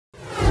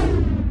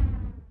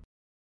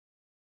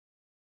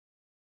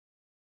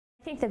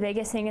think the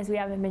biggest thing is we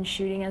haven't been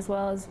shooting as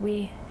well as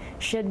we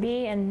should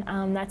be, and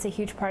that's a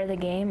huge part of the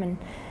game.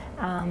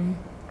 And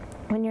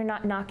when you're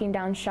not knocking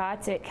down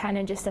shots, it kind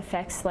of just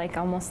affects like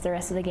almost the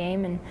rest of the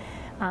game.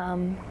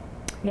 And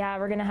yeah,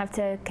 we're gonna have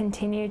to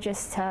continue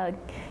just to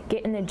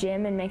get in the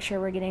gym and make sure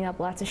we're getting up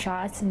lots of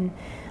shots, and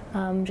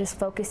just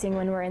focusing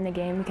when we're in the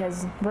game,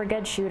 because we're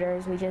good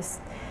shooters. We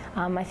just,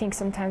 I think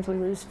sometimes we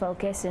lose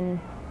focus, and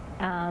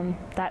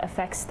that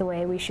affects the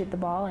way we shoot the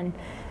ball. And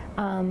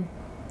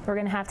we're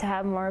going to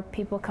have more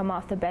people come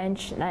off the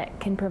bench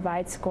that can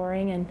provide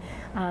scoring.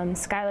 And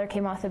Skylar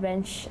came off the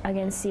bench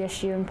against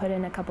CSU and put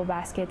in a couple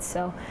baskets,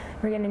 so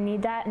we're going to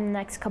need that in the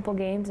next couple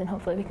games, and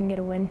hopefully we can get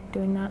a win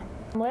doing that.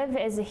 Liv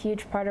is a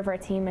huge part of our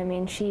team. I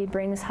mean, she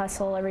brings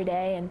hustle every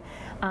day,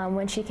 and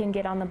when she can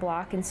get on the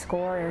block and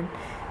score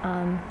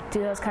or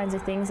do those kinds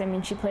of things, I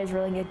mean, she plays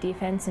really good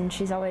defense, and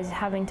she's always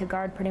having to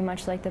guard pretty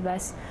much like the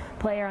best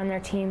player on their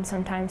team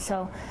sometimes.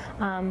 So,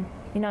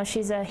 you know,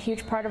 she's a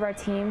huge part of our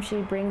team.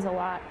 She brings a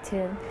lot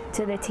to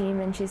the team,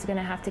 and she's going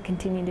to have to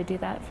continue to do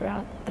that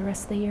throughout the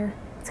rest of the year.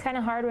 It's kind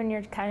of hard when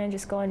you're kind of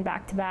just going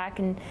back to back,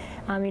 and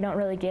you don't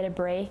really get a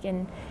break.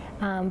 And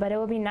but it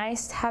will be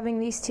nice having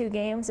these 2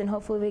 games, and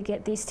hopefully we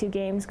get these 2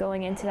 games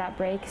going into that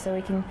break so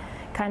we can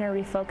kind of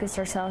refocus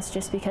ourselves,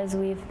 just because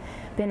we've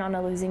been on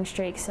a losing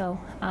streak. So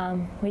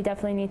we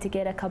definitely need to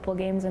get a couple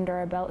games under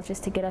our belt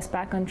just to get us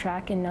back on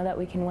track and know that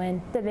we can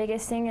win. The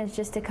biggest thing is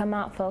just to come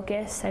out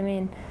focused. I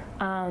mean,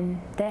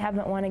 they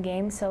haven't won a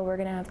game, so we're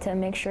going to have to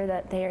make sure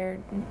that their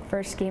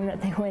first game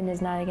that they win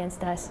is not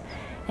against us.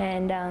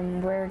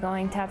 And we're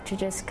going to have to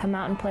just come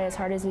out and play as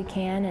hard as we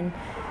can, and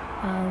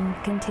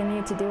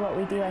continue to do what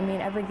we do. I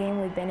mean, every game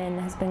we've been in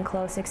has been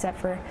close except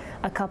for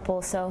a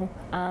couple, so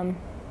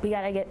we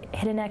got to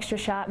hit an extra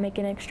shot, make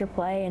an extra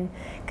play, and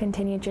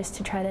continue just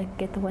to try to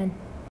get the win.